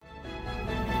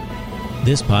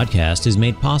This podcast is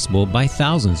made possible by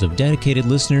thousands of dedicated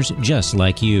listeners just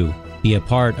like you. Be a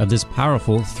part of this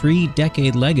powerful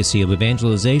 3-decade legacy of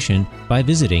evangelization by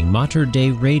visiting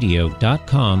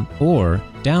materdeiradio.com or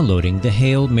downloading the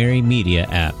Hail Mary Media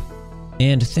app.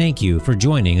 And thank you for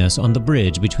joining us on the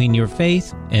bridge between your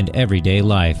faith and everyday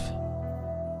life.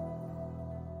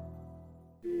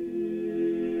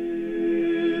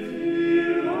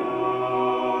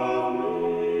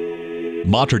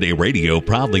 Mater Dei Radio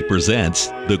proudly presents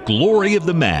The Glory of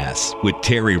the Mass with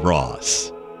Terry Ross.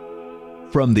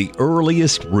 From the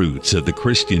earliest roots of the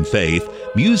Christian faith,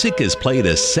 music has played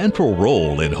a central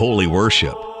role in holy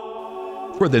worship.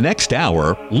 For the next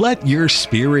hour, let your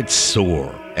spirit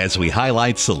soar as we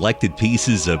highlight selected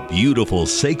pieces of beautiful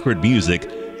sacred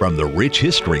music from the rich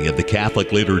history of the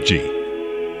Catholic liturgy.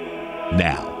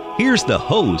 Now, here's the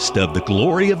host of The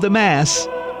Glory of the Mass,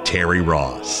 Terry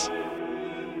Ross.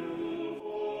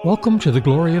 Welcome to The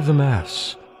Glory of the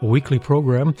Mass, a weekly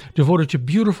program devoted to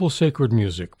beautiful sacred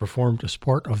music performed as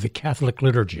part of the Catholic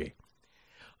liturgy.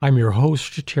 I'm your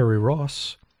host, Terry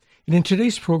Ross, and in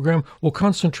today's program, we'll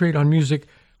concentrate on music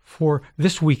for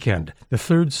this weekend, the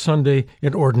third Sunday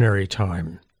in Ordinary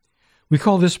Time. We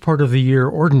call this part of the year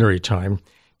Ordinary Time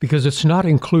because it's not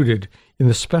included in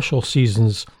the special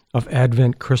seasons of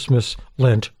Advent, Christmas,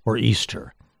 Lent, or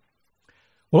Easter.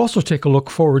 We'll also take a look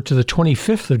forward to the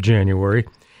 25th of January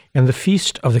and the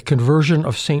feast of the conversion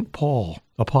of St. Paul,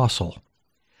 Apostle.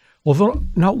 Although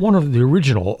not one of the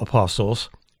original apostles,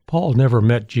 Paul never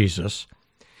met Jesus.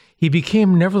 He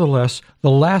became nevertheless the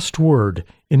last word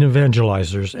in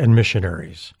evangelizers and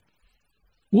missionaries.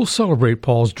 We'll celebrate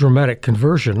Paul's dramatic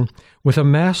conversion with a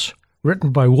Mass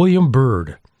written by William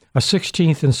Byrd, a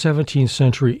 16th and 17th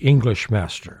century English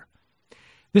master.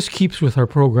 This keeps with our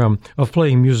program of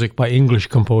playing music by English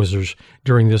composers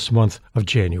during this month of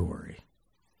January.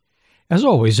 As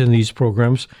always in these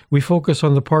programs, we focus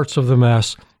on the parts of the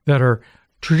Mass that are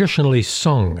traditionally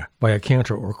sung by a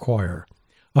cantor or choir.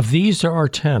 Of these, there are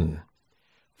 10.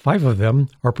 5 of them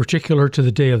are particular to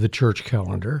the day of the church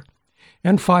calendar,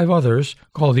 and 5 others,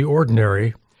 called the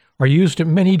ordinary, are used at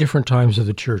many different times of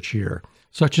the church year,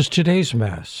 such as today's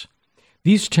Mass.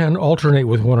 These 10 alternate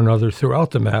with one another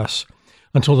throughout the Mass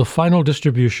until the final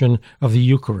distribution of the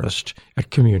Eucharist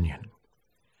at Communion.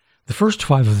 The first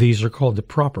 5 of these are called the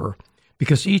proper,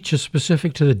 because each is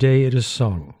specific to the day it is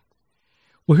sung.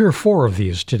 We'll hear 4 of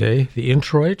these today: the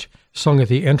introit, sung at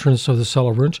the entrance of the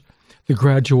celebrant; the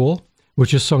gradual,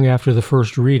 which is sung after the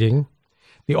first reading;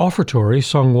 the offertory,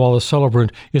 sung while the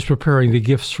celebrant is preparing the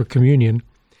gifts for communion;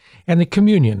 and the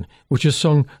communion, which is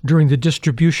sung during the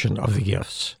distribution of the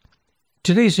gifts.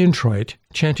 Today's introit,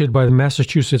 chanted by the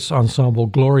Massachusetts ensemble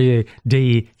Gloriae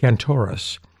Dei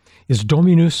Cantoris, is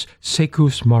Dominus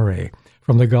Secus Mare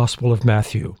from the Gospel of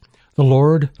Matthew. The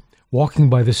Lord, walking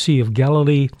by the Sea of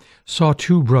Galilee, saw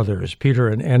 2 brothers, Peter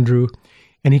and Andrew,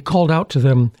 and he called out to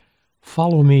them,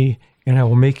 "Follow me, and I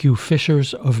will make you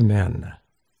fishers of men."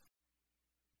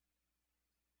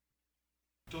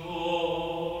 Gloria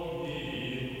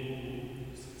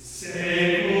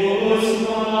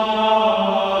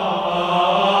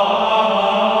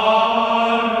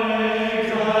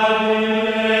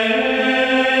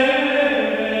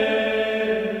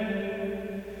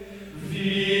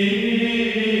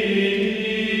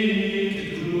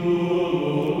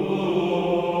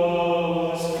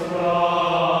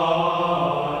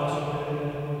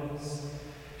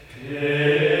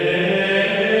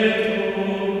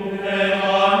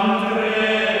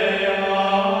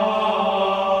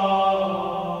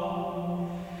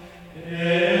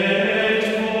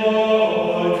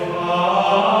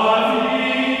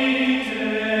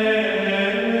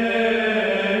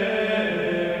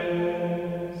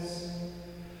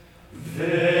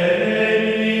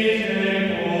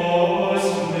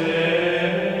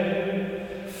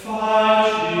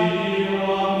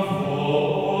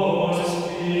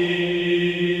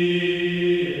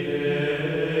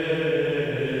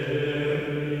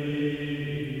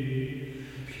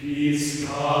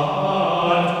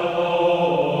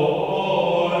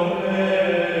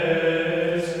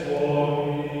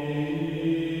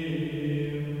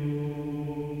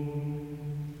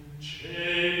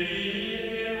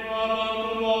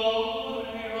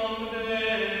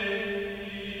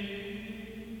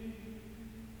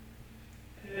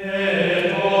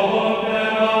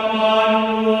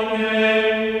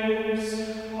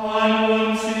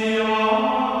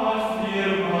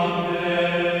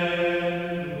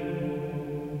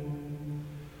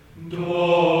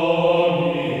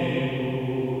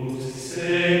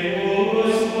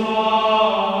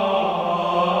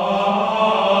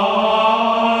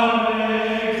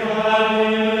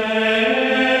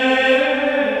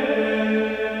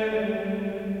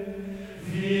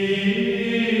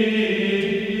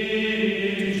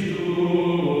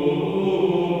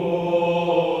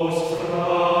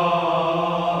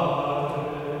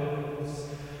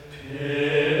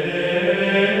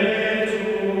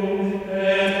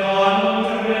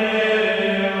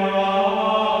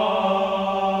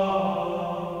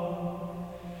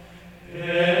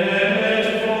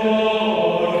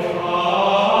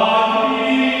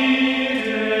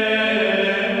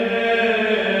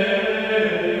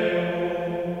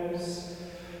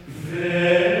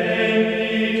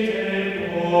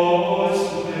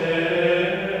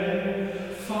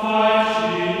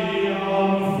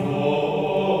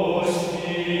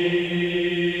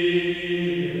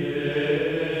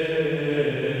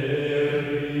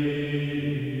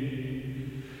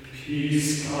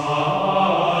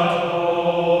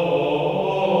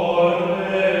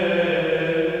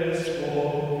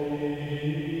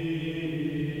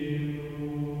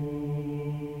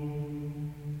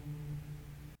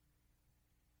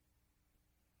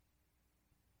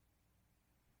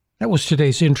was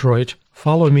today's introit,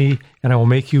 Follow Me, and I Will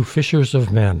Make You Fishers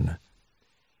of Men.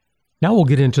 Now we'll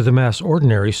get into the Mass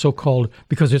Ordinary, so-called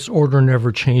because its order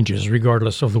never changes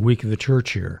regardless of the week of the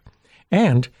church year,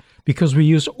 and because we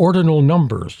use ordinal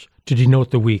numbers to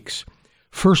denote the weeks.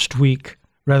 First week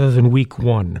rather than week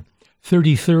 1,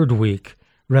 33rd week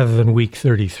rather than week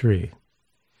 33.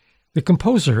 The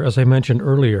composer, as I mentioned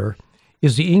earlier,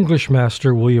 is the English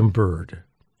master William Byrd.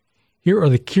 Here are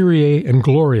the Kyrie and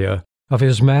Gloria of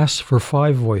his Mass for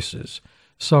 5 voices,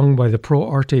 sung by the Pro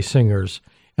Arte Singers,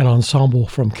 an ensemble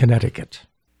from Connecticut.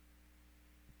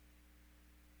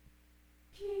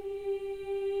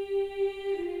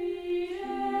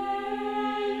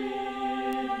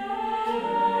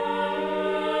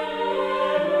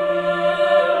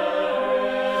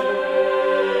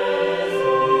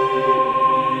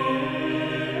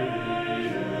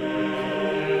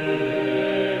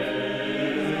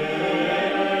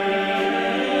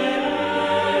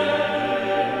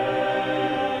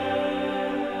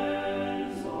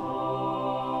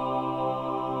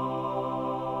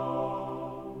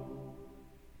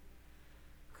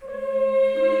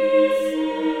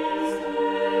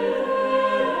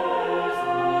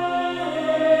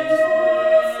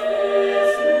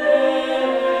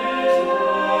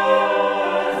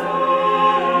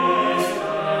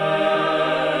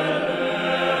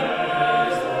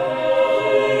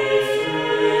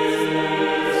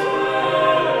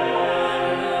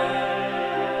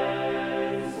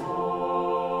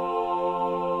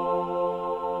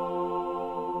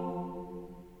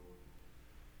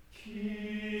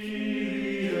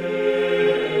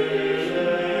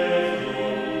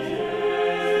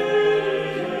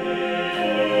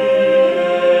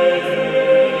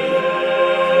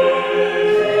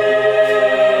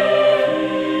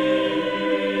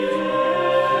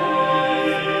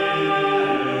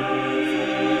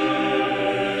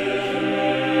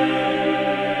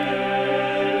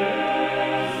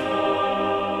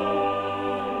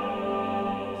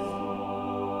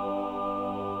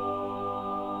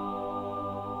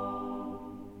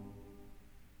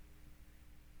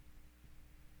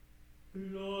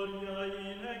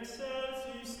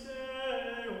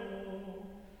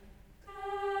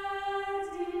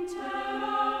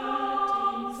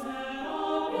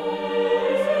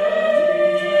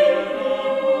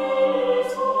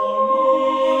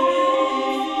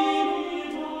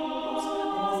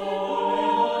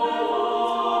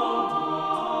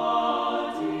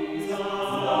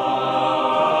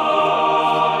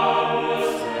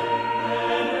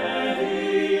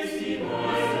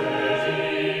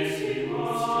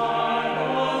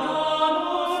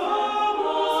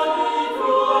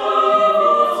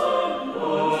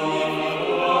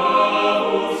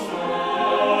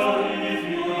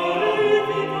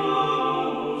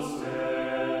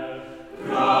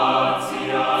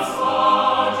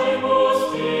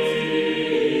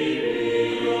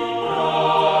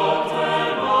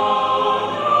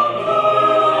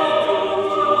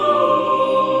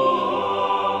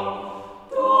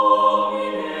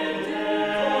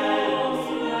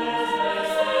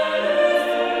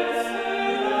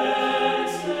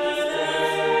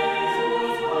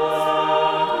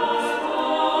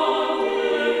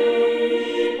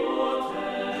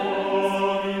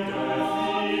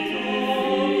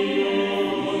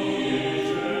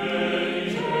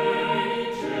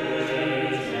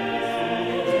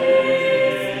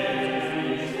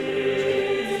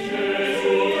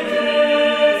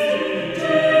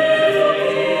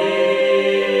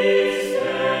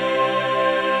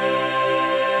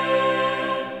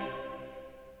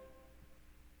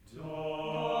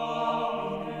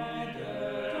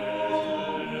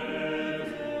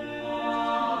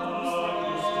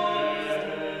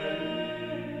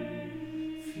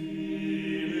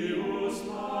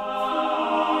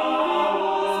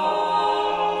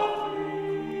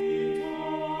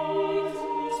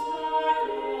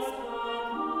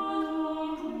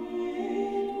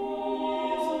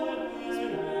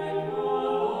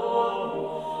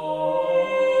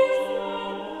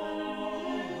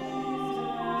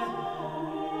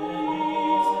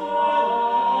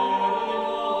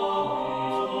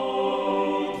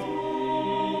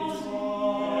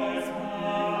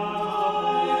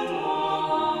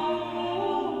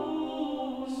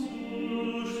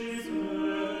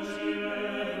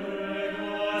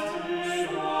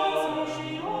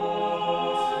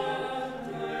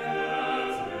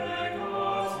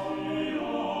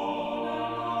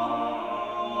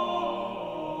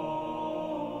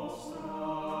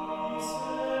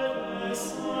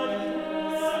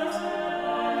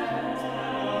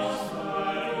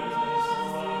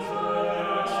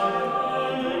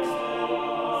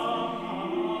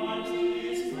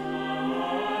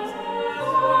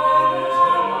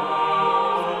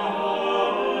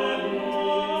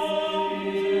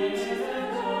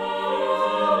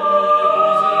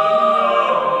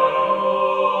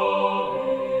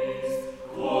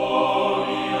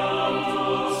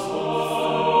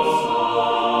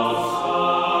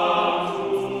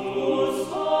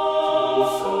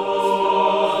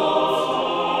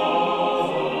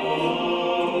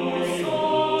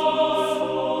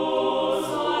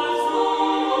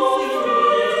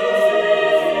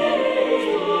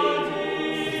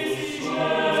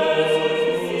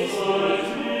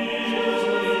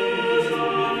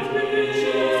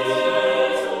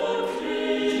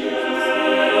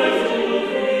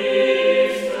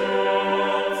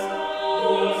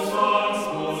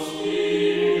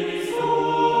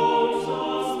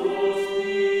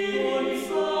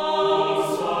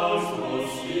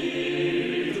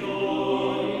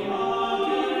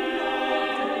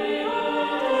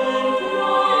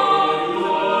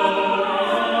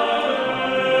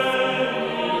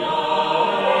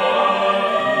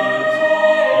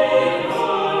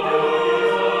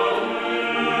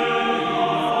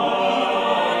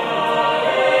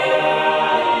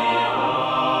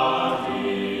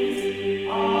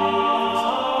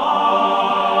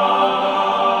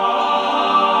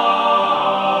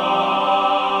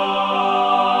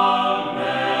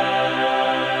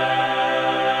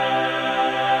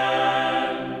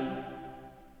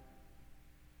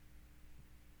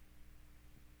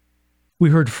 We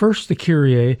heard first the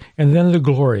Kyrie and then the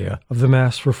Gloria of the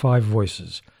Mass for five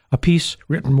voices, a piece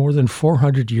written more than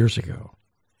 400 years ago.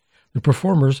 The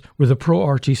performers were the Pro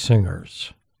Arte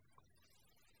singers.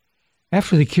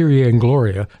 After the Kyrie and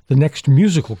Gloria, the next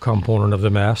musical component of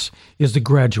the Mass is the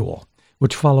Gradual,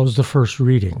 which follows the first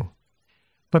reading.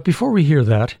 But before we hear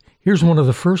that, here's one of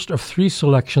the first of three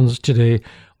selections today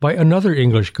by another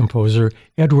English composer,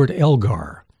 Edward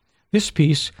Elgar. This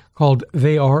piece, called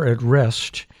They Are at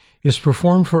Rest, is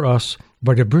performed for us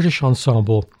by the British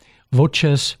ensemble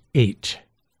Voces 8.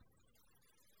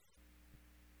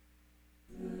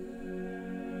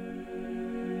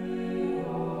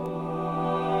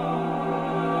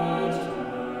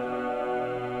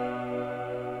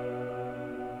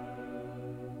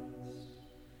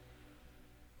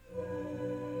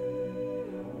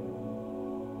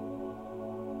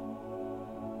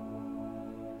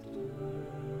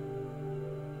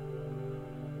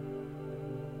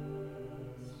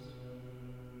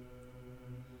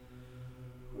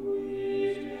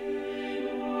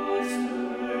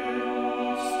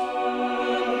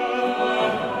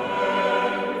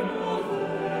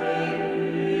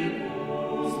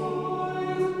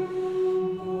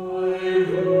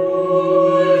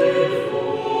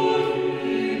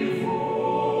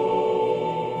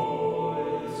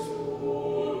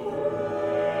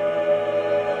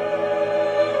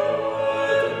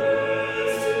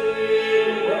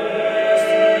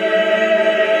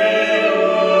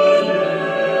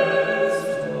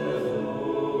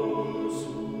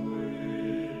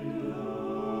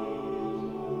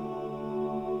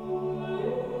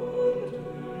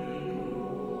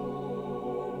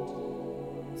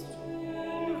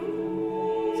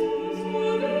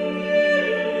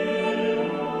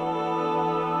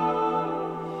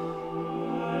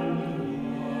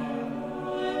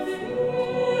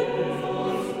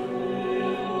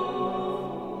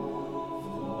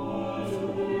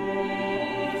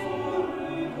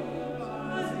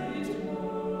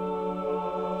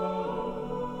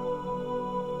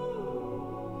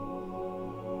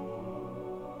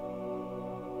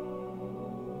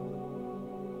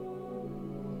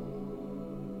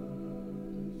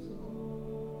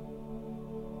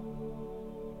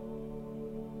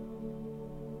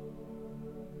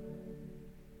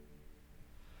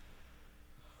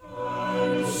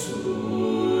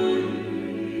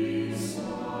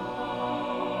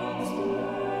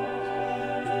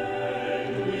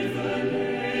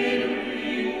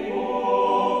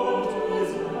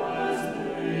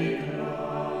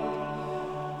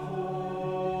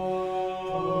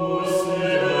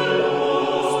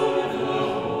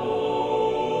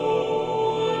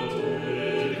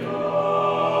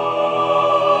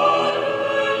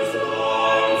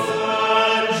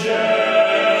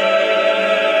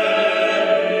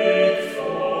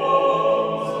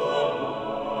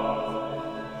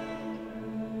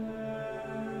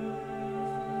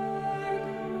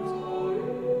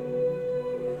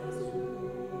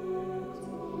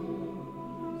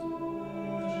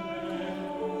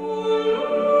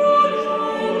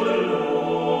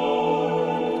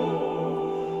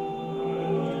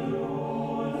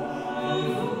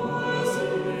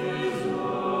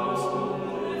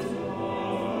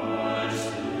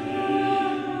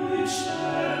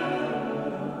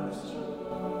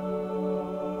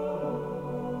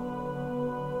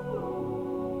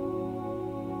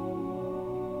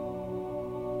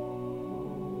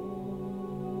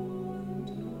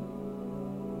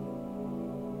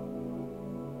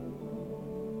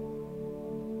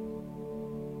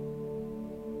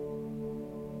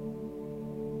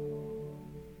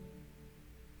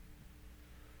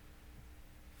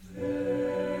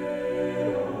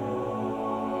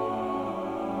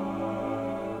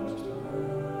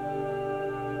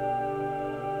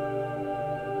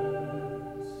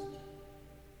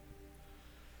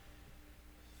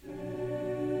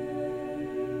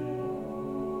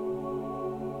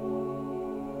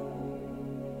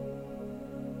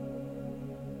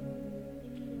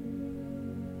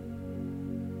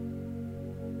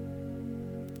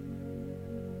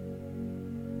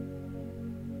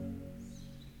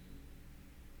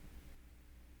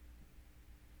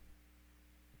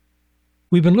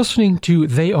 We've been listening to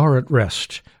They Are at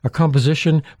Rest, a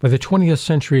composition by the 20th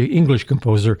century English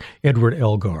composer Edward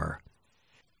Elgar.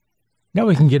 Now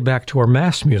we can get back to our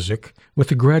Mass music with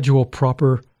the gradual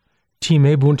proper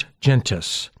Timebunt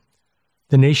Gentes.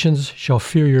 The nations shall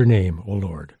fear your name, O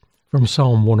Lord, from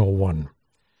Psalm 101.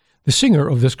 The singer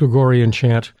of this Gregorian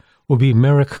chant will be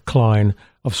Marek Klein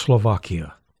of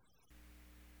Slovakia.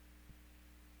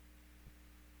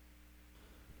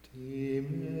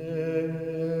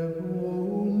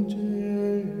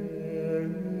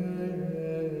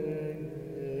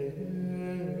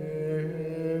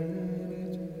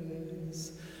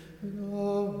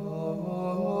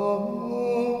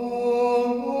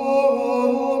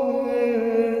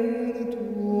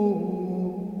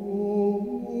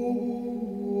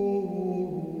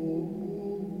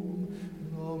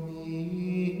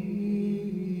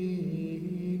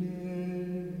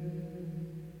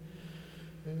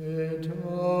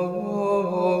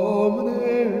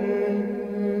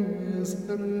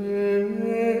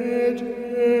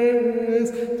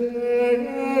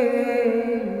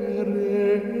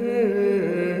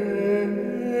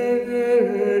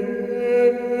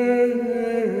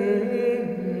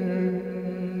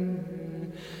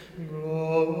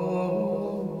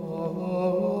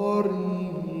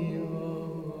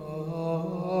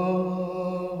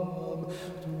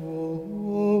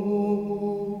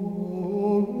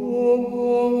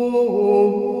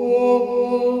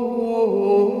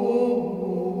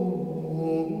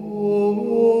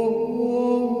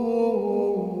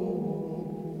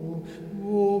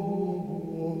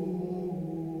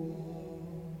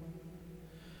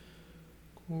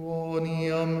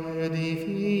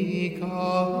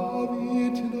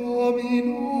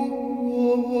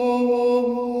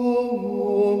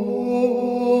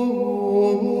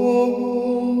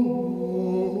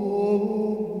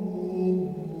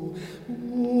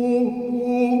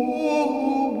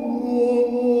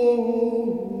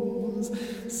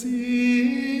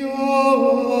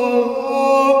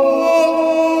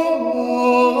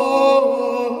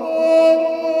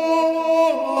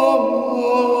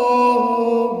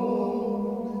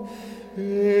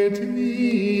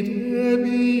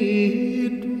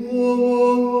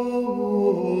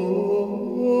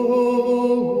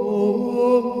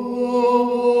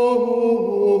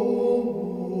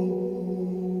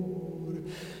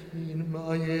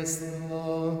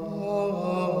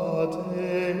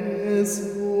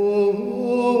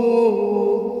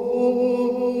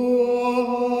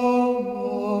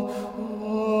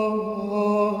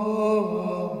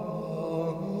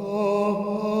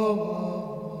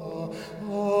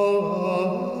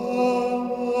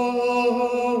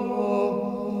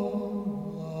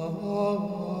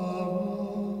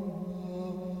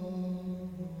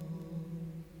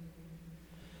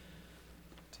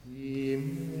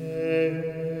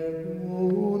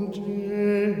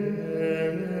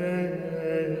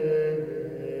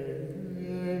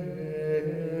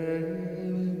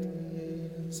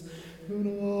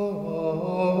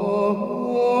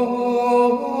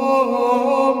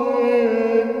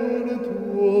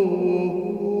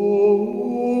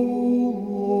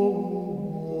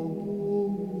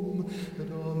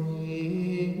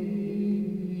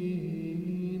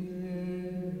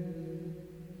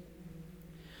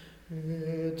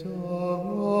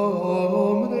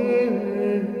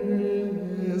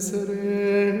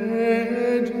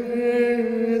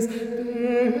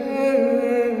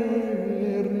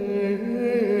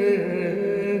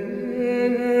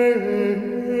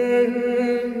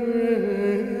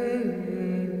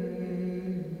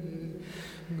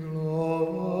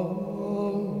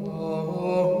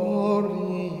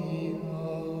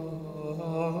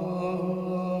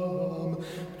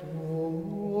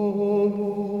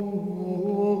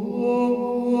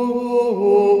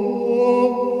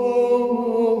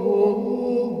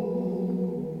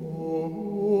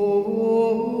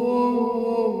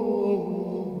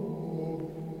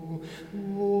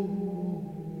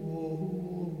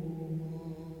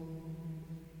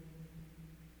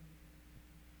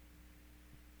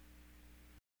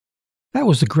 That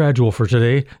was the gradual for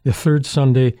today, the third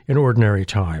Sunday in Ordinary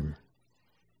Time.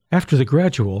 After the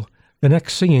gradual, the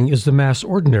next singing is the Mass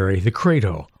Ordinary, the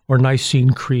Credo, or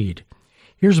Nicene Creed.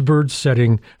 Here's Bird's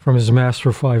setting from his Mass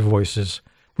for 5 voices,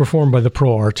 performed by the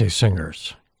Pro Arte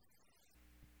Singers.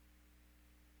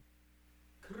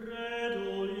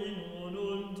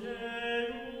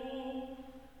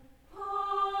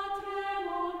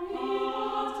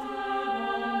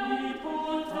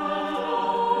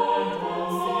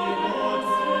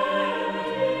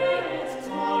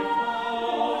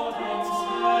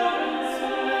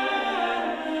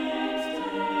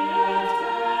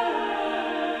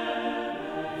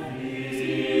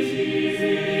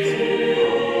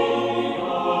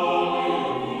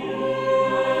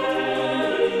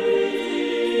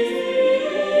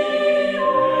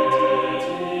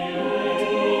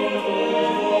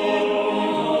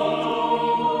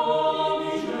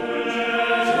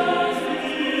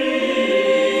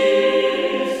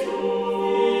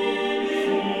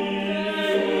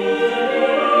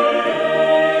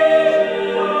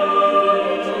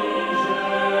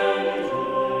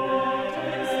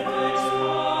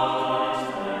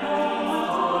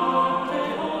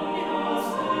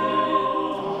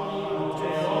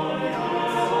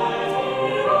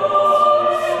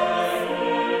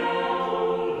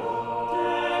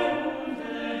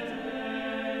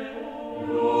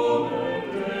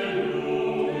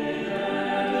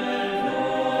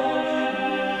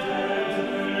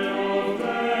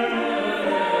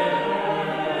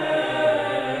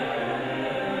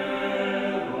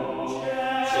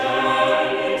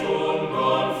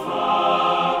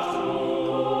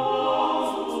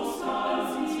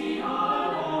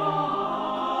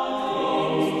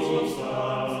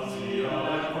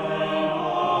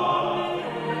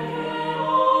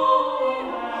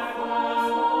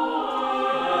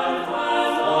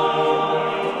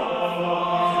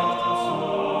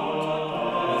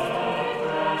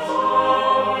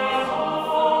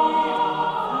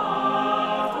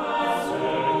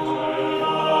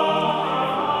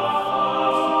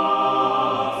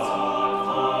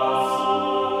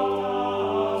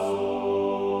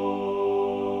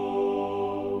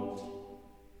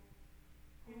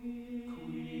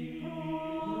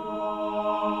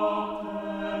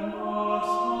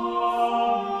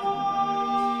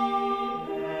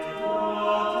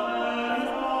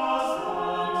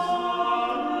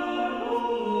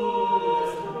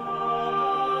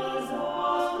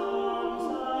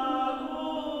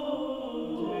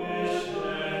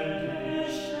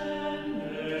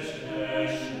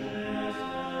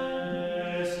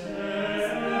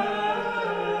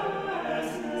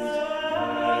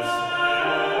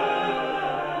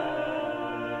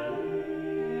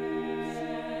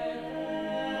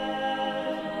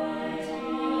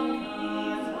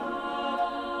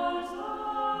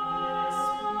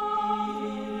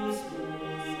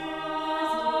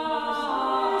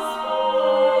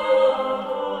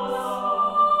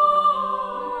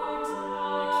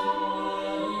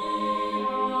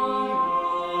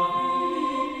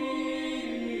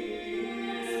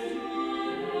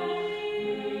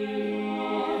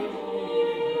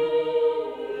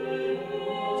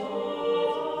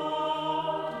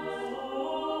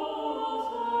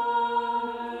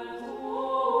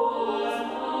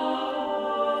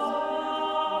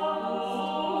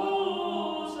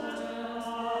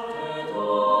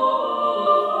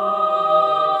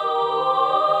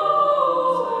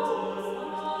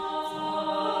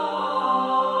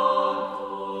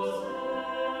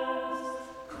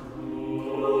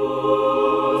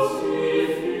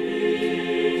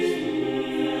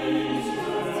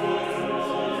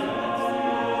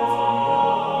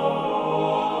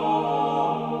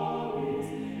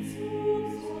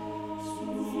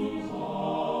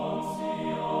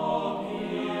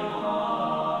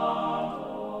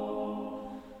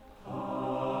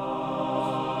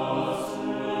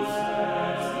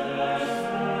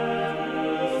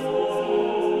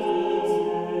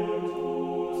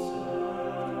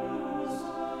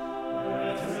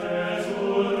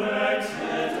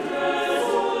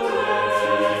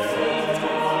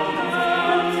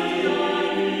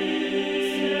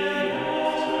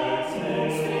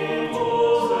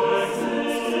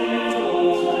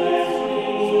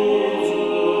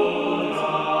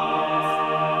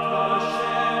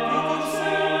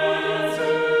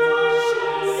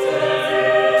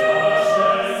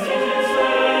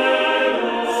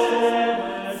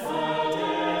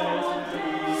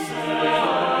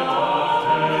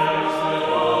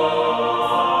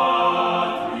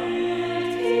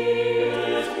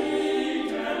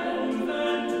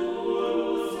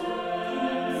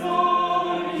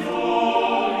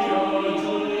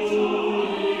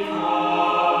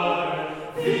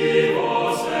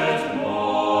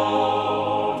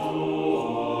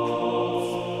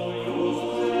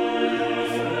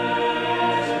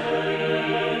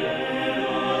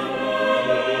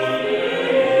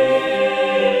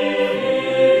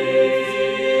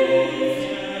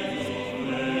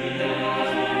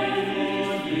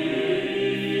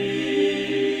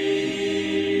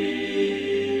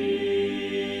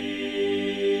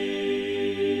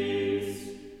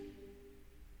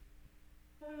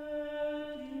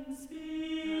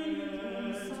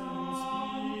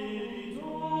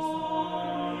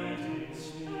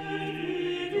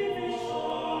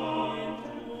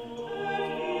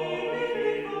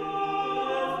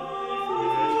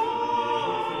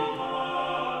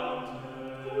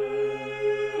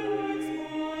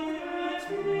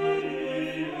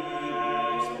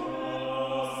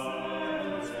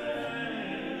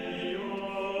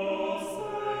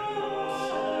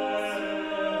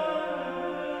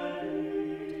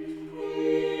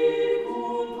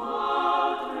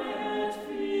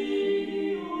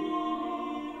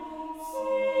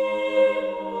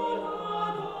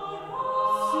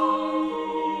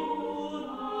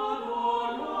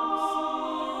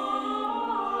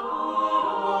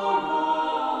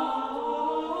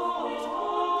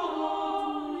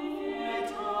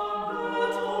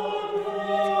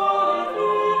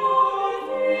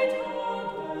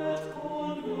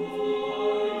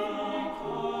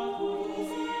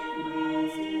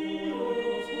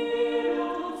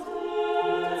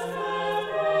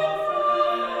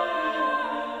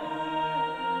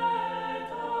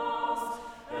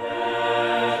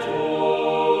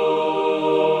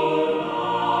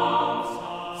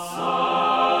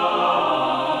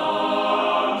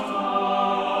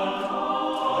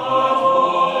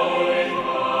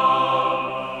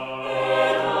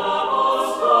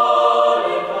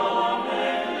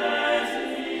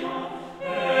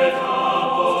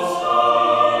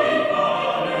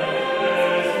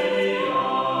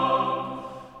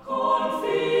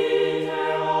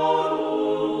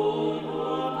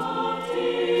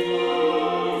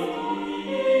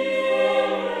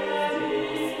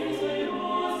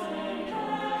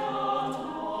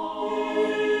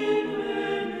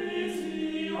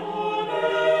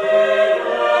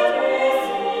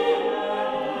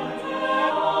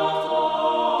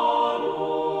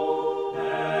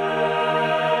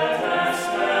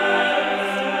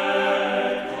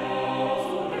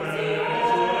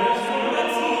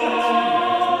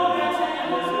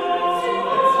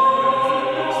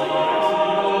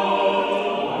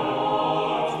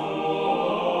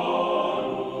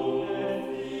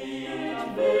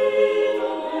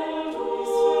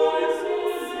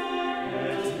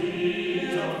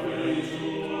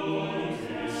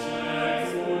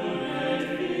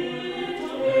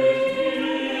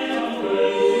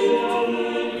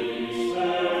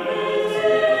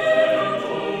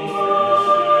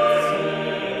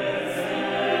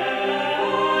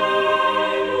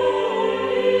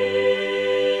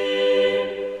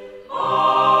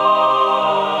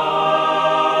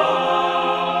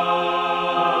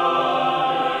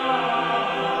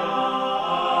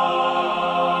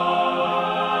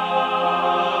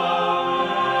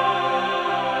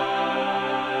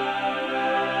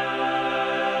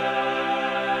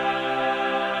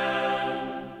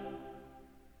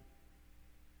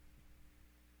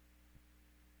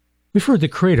 We've heard the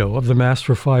credo of the Mass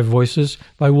for Five Voices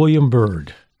by William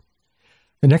Byrd.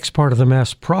 The next part of the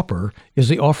Mass proper is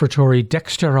the offertory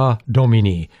Dextera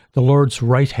Domini, the Lord's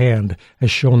right hand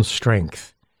has shown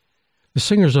strength. The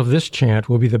singers of this chant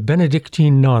will be the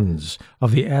Benedictine nuns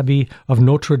of the Abbey of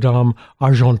Notre-Dame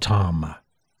Argentam.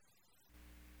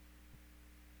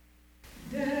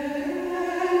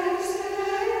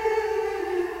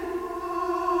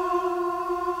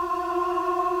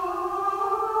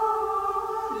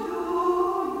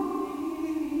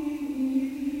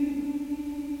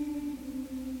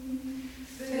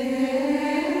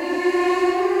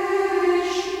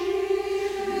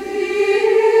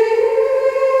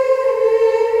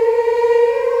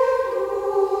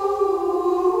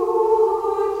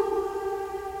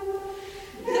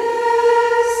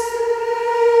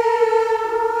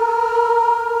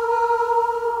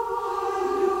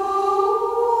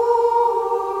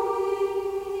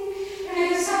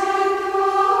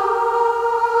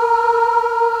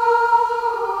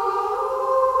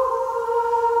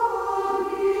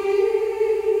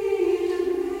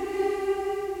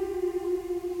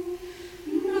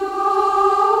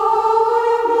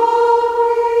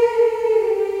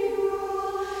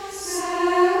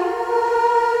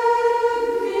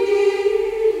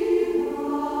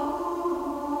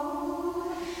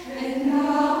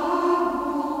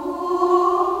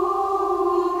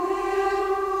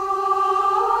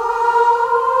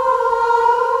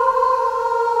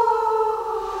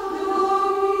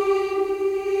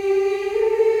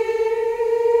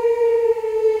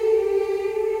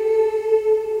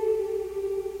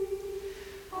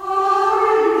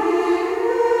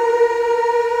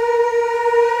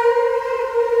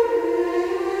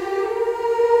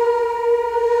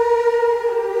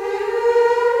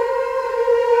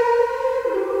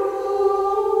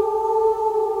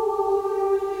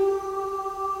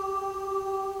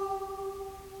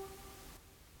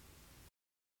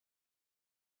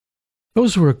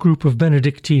 Those were a group of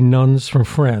Benedictine nuns from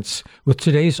France with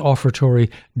today's offertory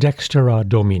Dextera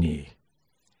Domini.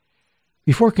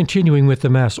 Before continuing with the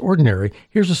Mass Ordinary,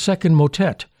 here's a second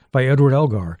motet by Edward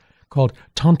Elgar called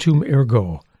Tantum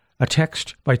Ergo, a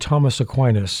text by Thomas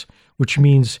Aquinas, which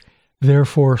means,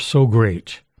 therefore so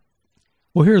great.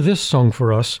 We'll hear this sung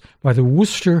for us by the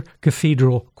Worcester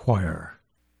Cathedral Choir.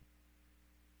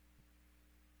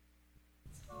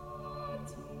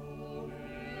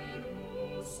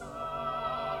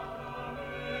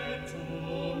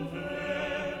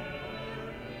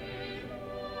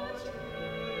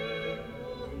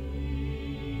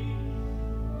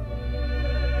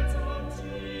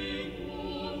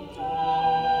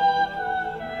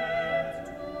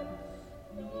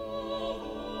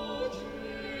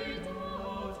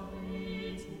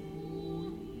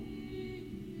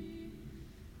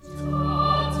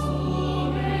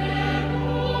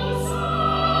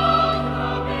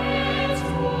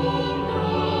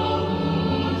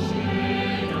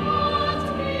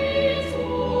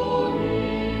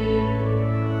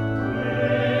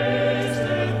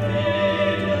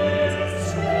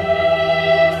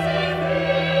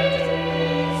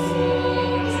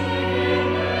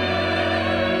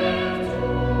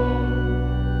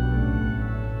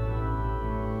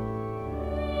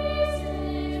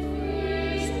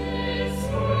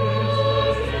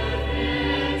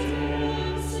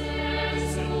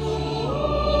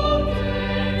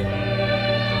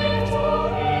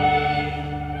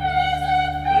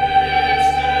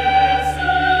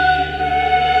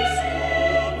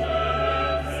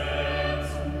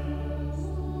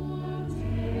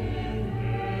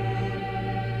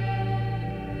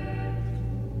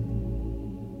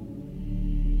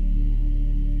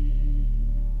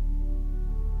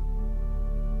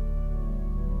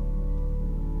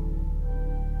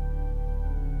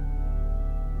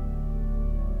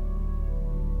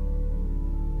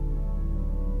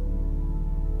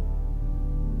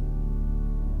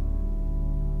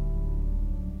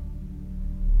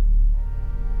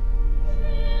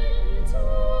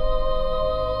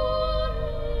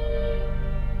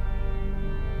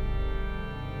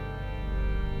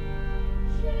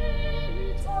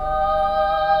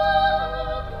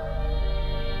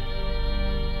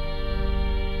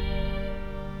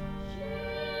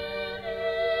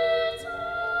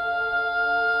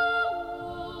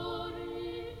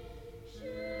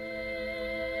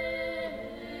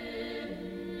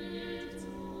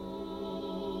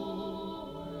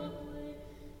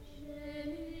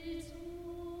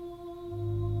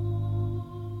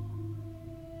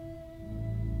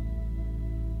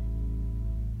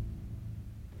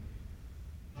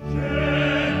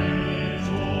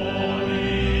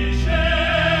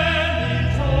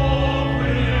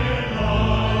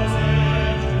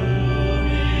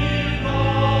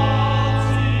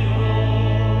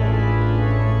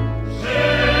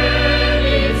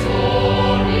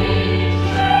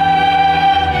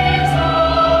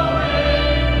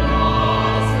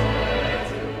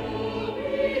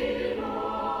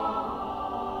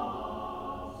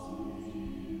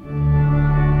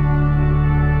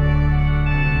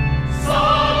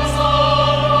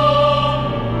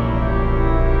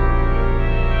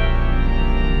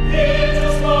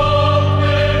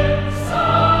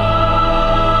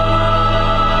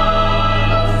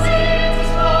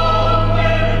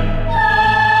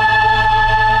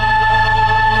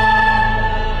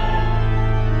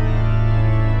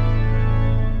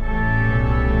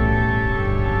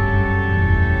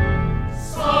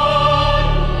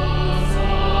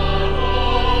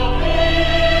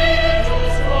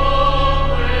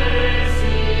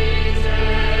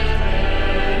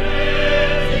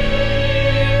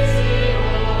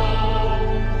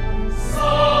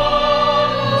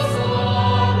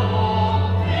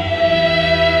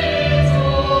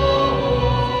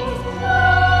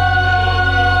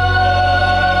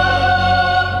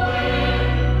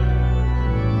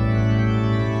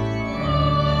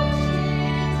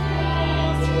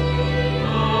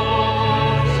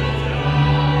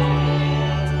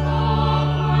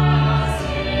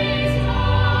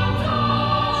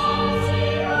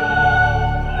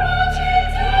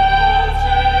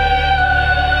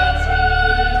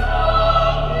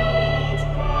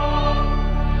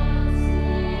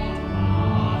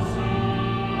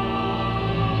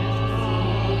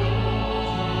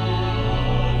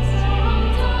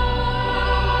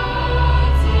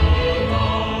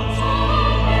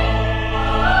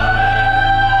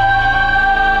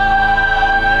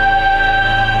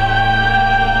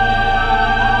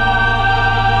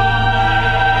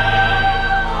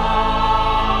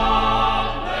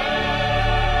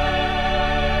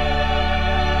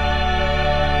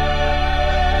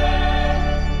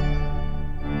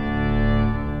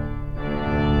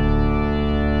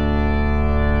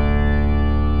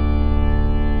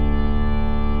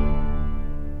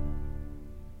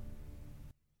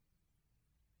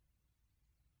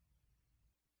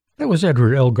 was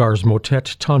Edward Elgar's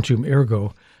motet Tantum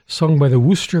Ergo, sung by the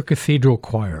Worcester Cathedral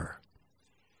Choir.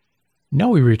 Now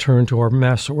we return to our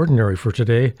Mass Ordinary for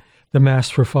today, the Mass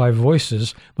for Five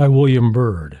Voices by William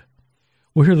Byrd.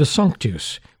 We'll hear the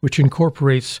Sanctus, which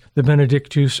incorporates the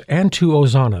Benedictus and two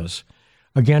Hosannas,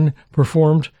 again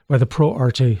performed by the Pro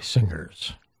Arte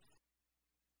singers.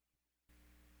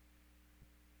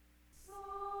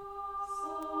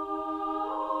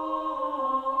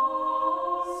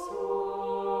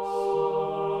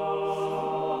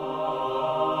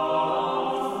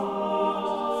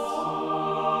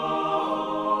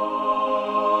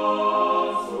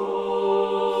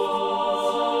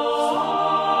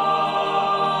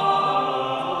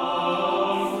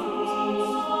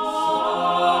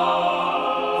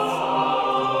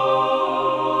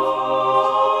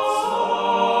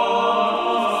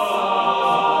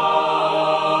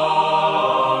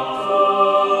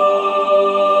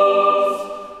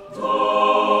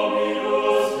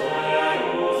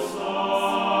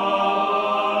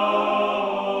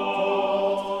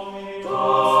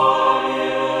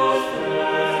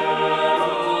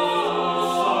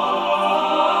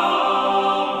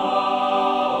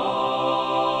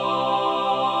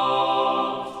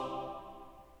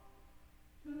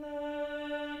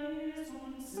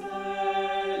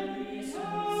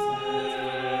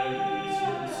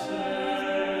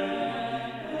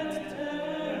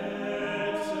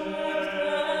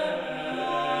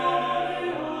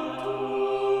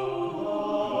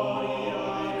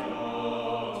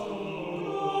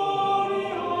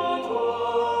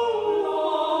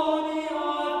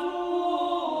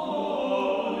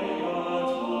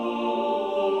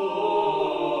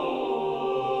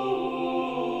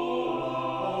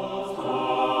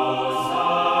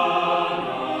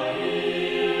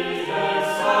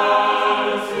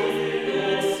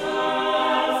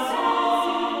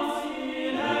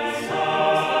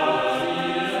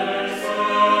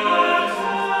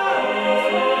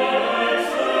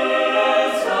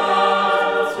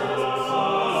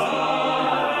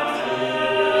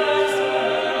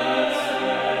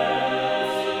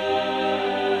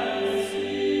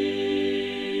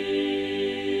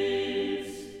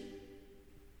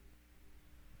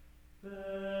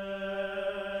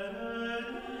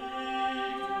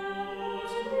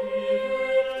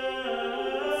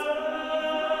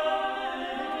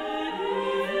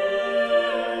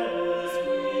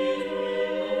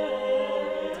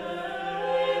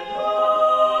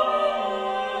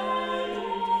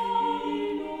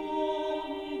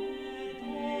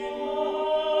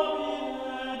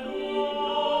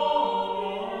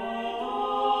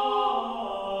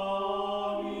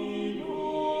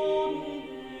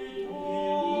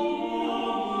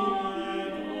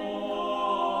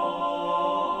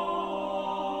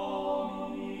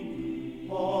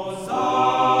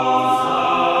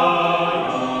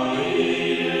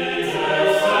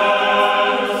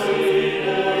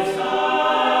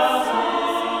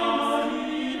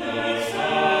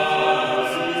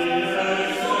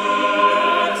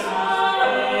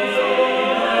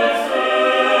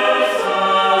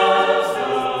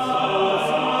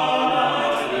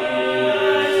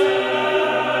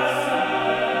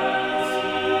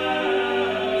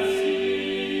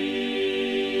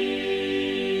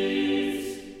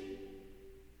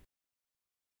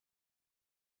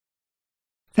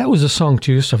 That was a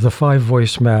Sanctus of the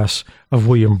five-voice Mass of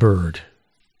William Byrd.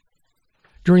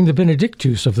 During the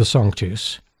Benedictus of the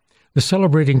Sanctus, the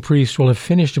celebrating priest will have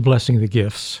finished blessing the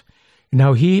gifts, and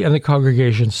now he and the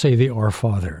congregation say the Our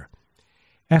Father.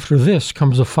 After this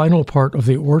comes the final part of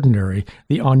the Ordinary,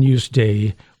 the Agnus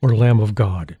Dei, or Lamb of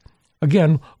God.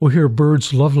 Again, we'll hear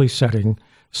Byrd's lovely setting,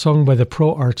 sung by the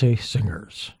Pro Arte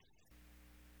singers.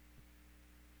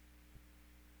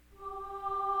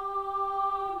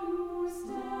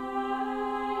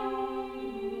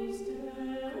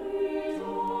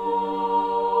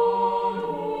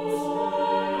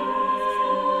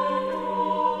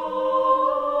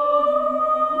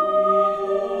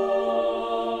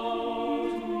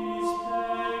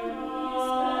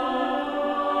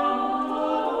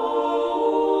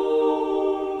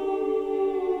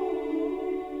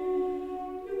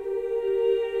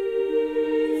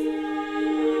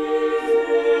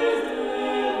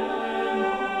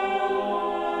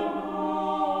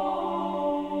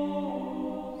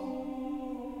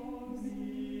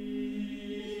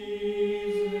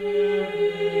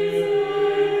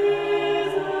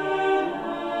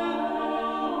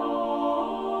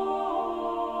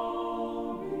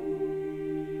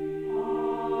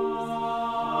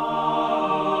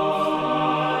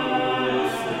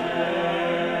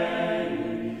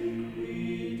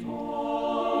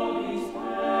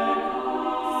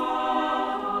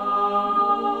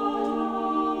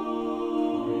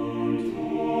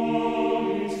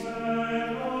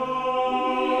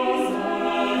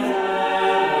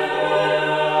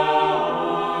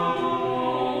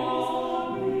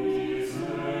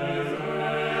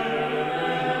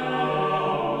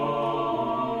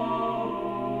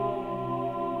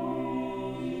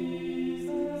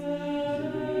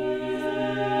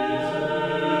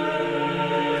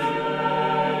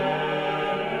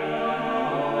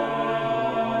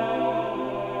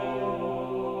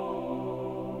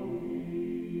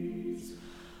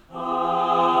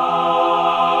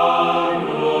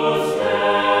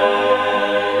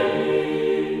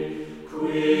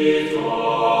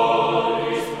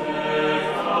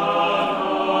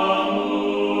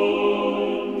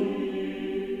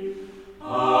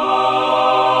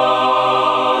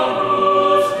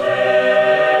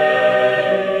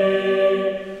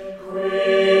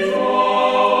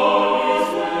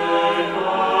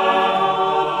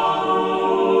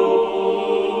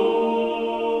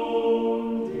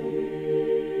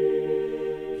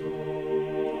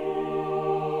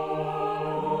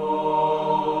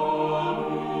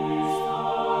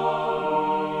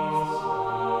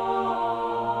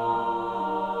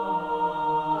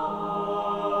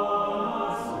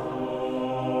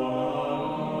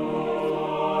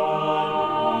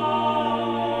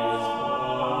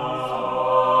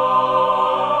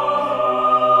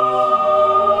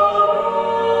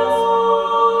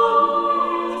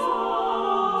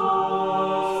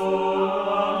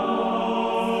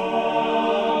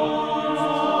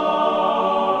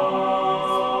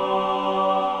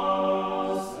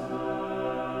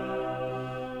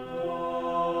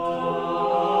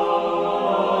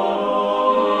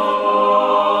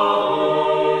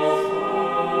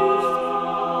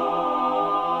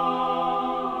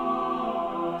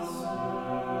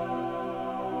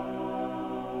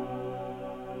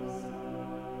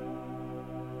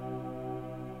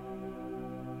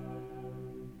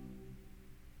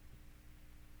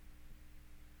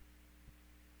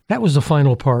 That was the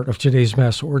final part of today's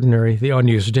Mass Ordinary, the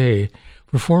Agnus Dei,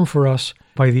 performed for us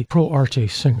by the Pro Arte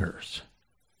Singers.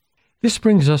 This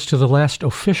brings us to the last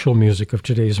official music of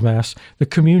today's Mass, the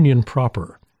Communion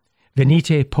proper,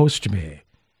 Venite post me,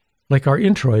 like our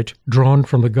introit drawn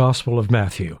from the Gospel of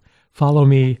Matthew, "Follow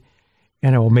me,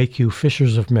 and I will make you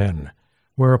fishers of men,"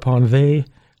 whereupon they,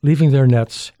 leaving their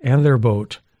nets and their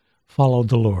boat, followed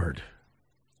the Lord.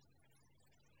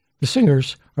 The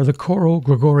singers are the Coro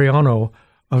Gregoriano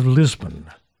of Lisbon.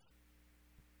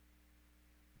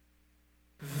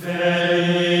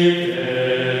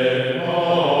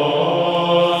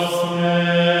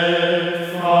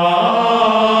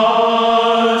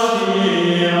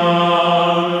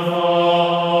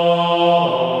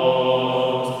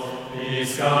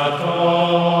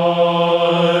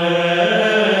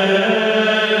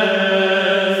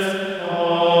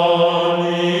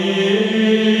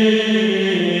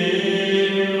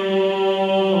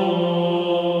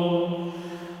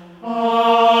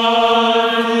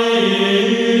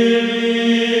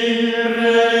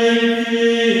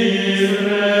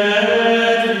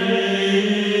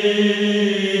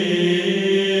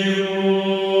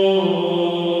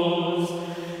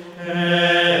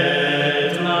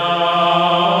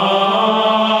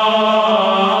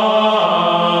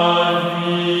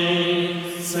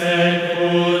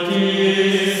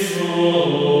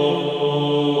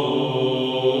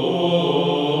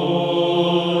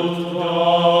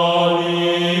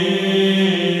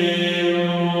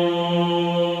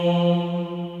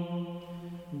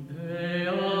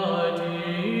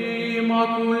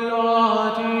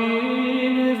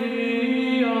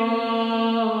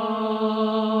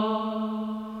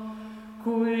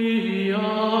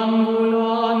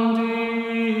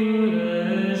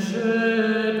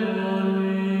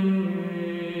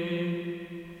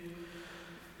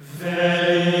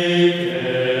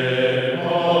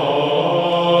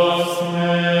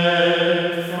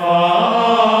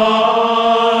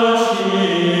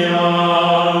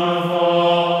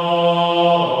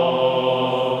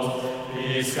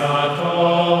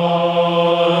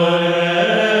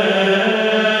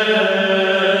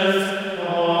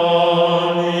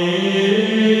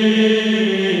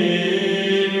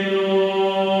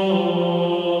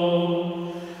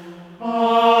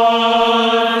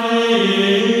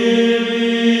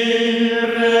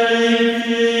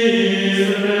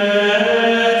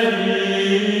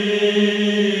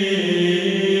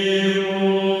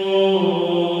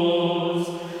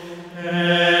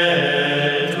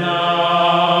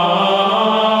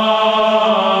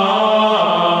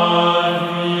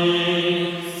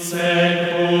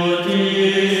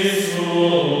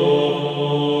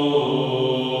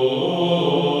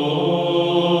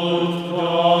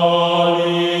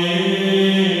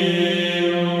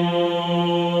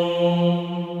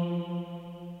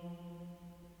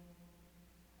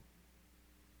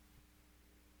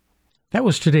 That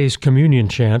was today's communion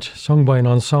chant, sung by an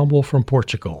ensemble from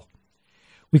Portugal.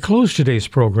 We close today's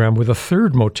program with a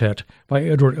third motet by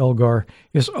Edward Elgar,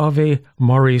 is Ave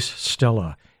Maris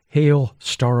Stella, Hail,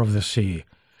 Star of the Sea,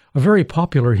 a very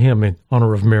popular hymn in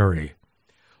honor of Mary.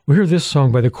 We hear this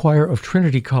sung by the choir of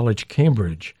Trinity College,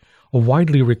 Cambridge, a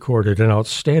widely recorded and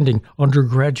outstanding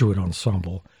undergraduate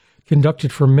ensemble,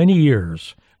 conducted for many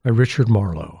years by Richard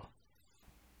Marlowe.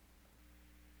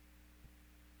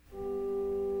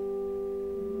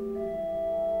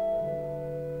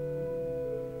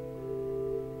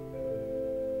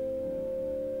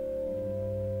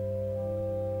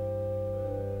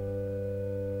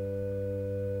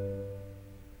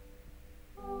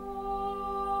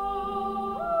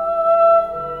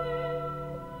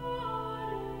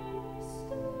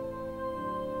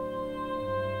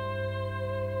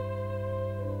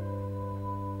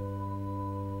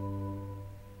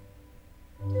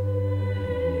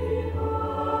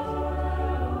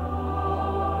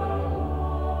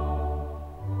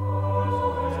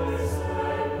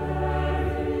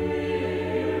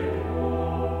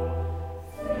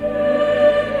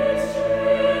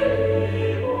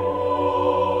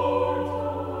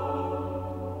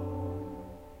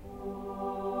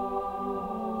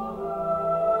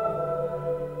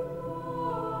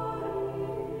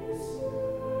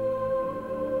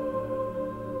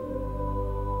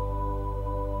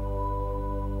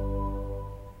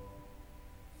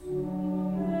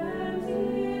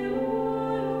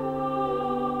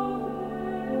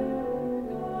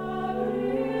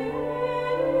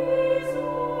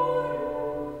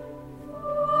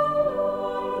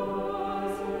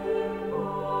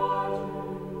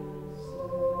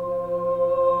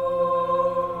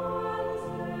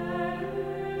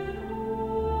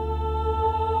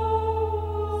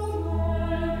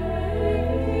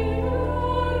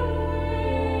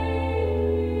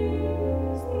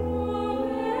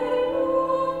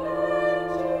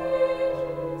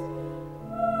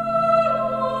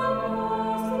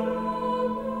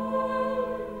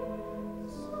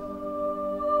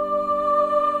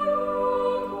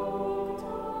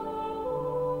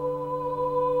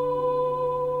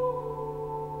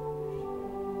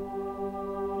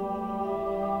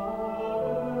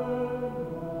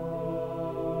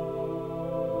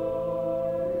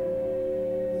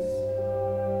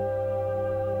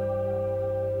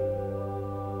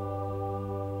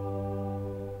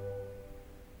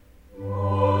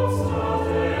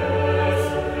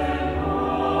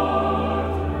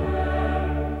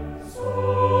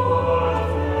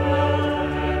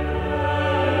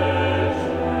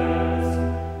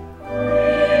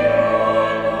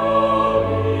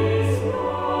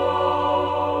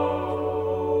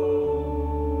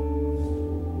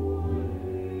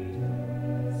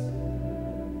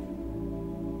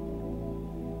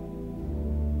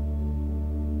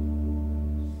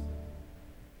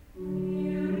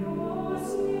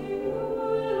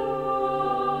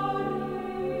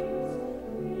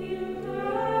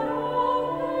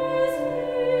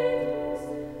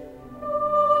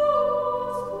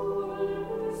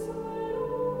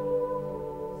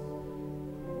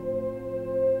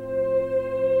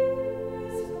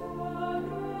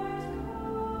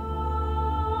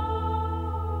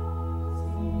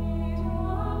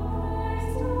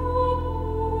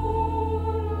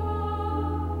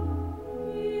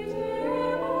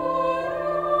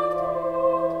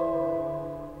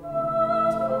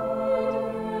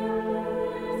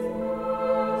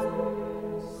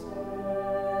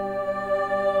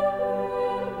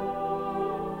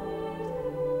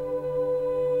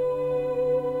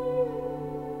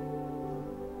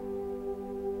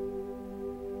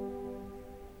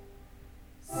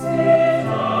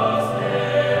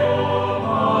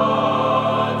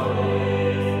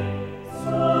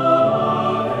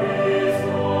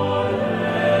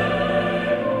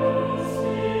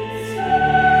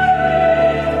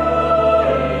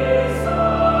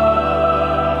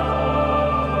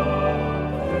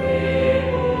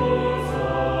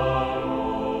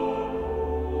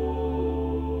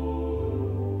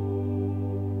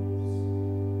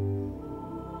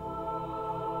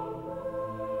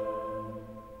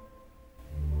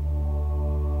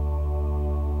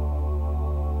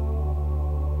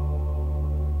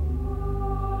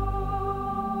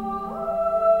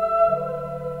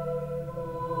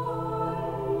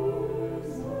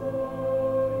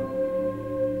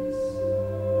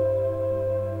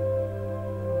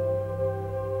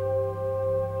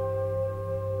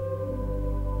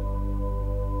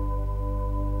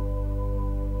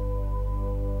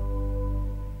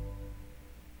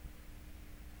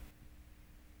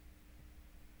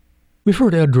 We've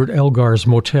heard Edward Elgar's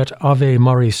motet Ave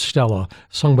Maris Stella,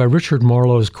 sung by Richard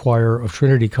Marlowe's choir of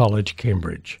Trinity College,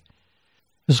 Cambridge.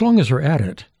 As long as we're at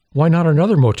it, why not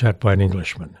another motet by an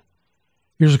Englishman?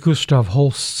 Here's Gustav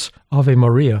Holst's Ave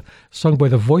Maria, sung by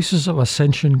the Voices of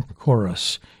Ascension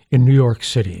Chorus in New York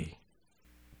City.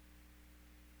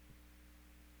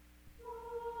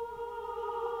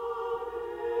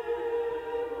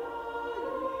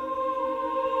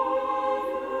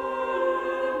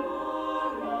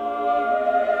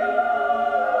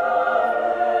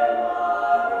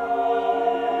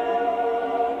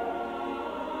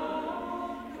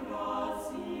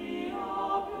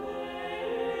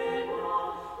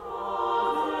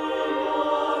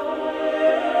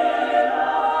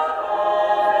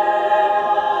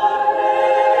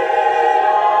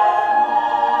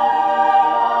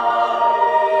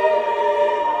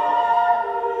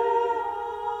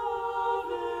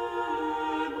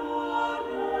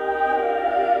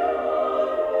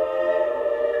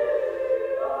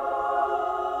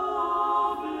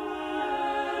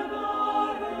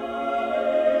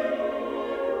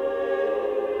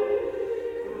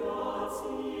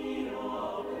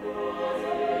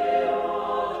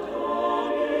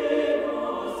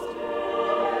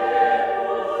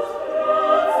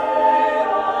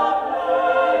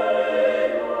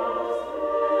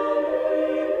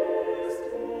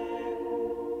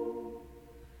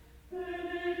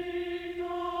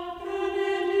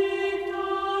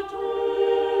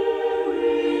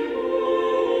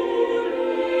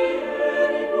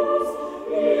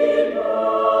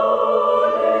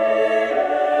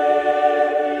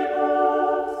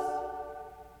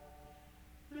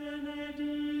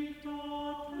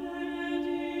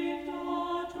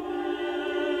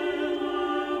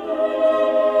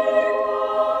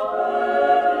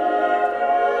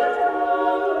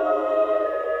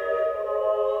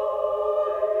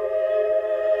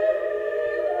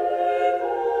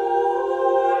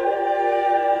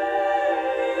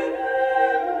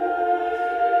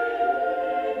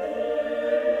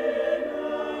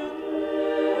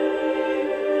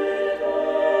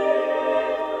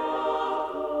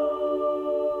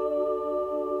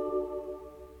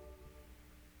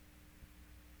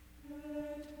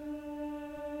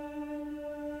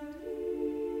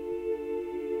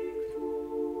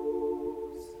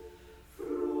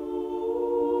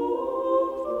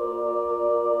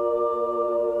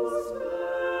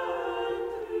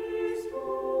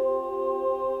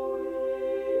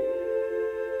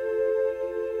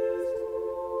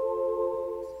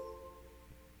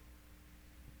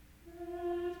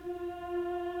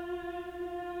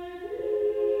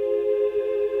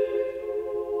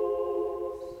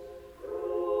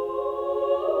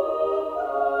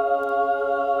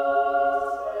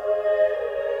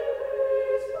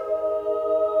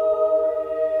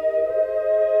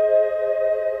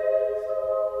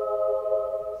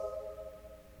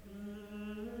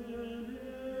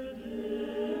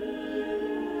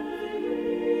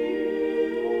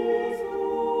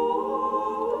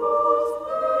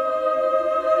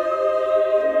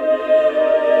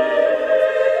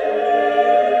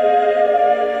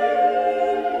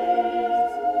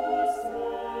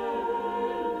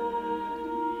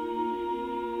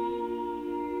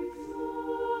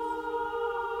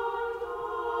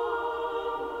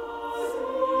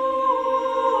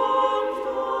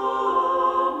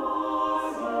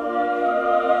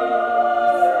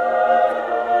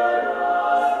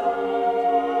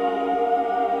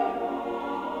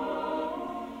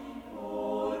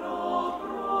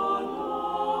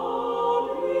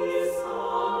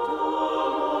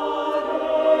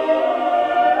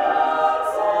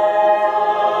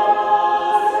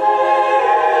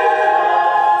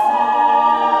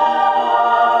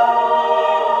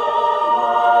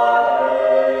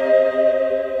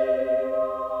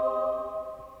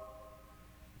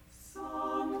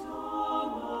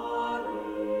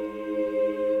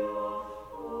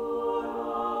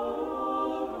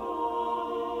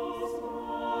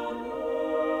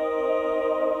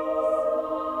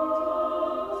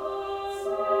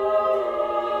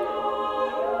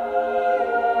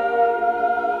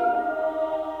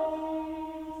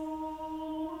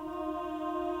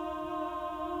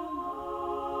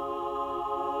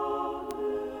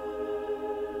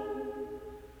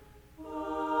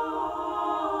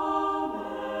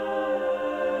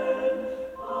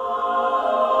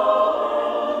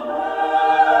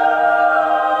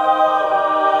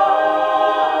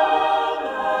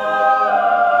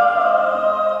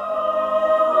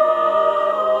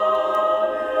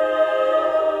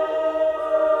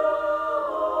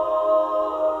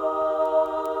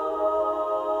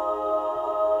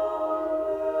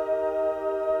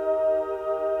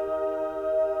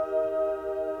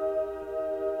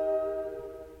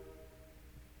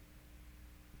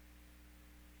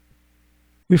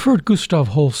 We've heard Gustav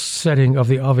Holst's setting of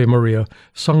the Ave Maria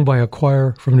sung by a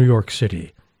choir from New York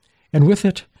City. And with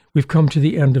it, we've come to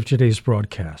the end of today's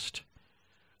broadcast.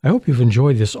 I hope you've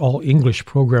enjoyed this all-English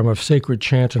program of sacred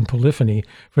chant and polyphony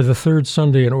for the third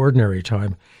Sunday in Ordinary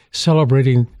Time,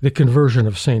 celebrating the conversion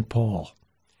of St. Paul.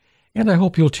 And I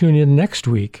hope you'll tune in next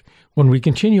week when we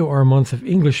continue our month of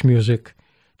English music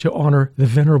to honor the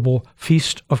venerable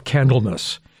Feast of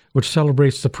Candlemas, which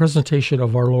celebrates the presentation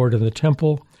of our Lord in the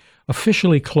Temple,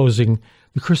 officially closing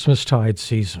the Christmastide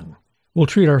season. We'll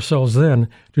treat ourselves then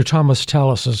to Thomas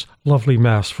Tallis's lovely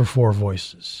Mass for four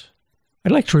voices.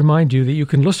 I'd like to remind you that you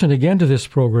can listen again to this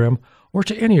program or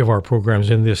to any of our programs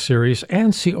in this series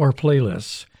and see our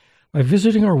playlists by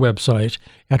visiting our website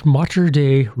at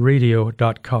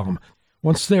materdeiradio.com.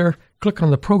 Once there, click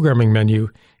on the programming menu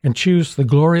and choose The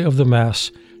Glory of the Mass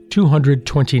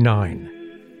 229.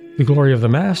 The Glory of the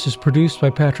Mass is produced by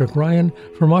Patrick Ryan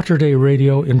for Mater Dei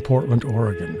Radio in Portland,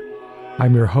 Oregon.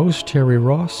 I'm your host, Terry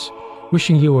Ross,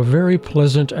 wishing you a very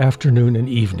pleasant afternoon and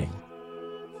evening.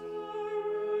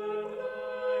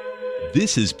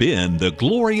 This has been The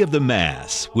Glory of the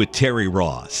Mass with Terry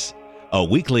Ross, a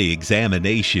weekly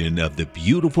examination of the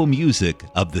beautiful music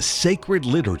of the sacred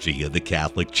liturgy of the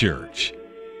Catholic Church.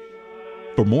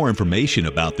 For more information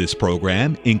about this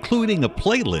program, including a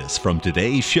playlist from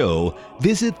today's show,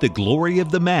 visit The Glory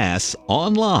of the Mass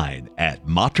online at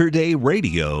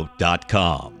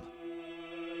materdeiradio.com.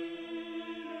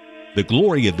 The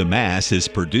Glory of the Mass is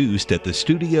produced at the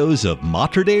studios of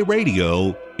Mater Dei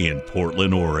Radio in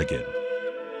Portland, Oregon.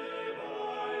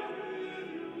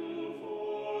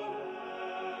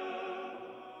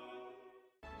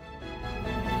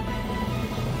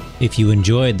 If you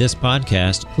enjoyed this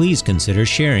podcast, please consider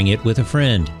sharing it with a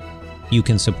friend. You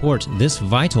can support this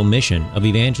vital mission of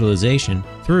evangelization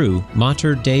through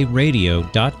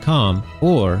materdeiradio.com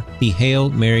or the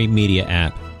Hail Mary Media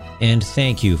app. And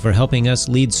thank you for helping us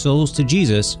lead souls to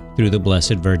Jesus through the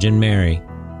Blessed Virgin Mary.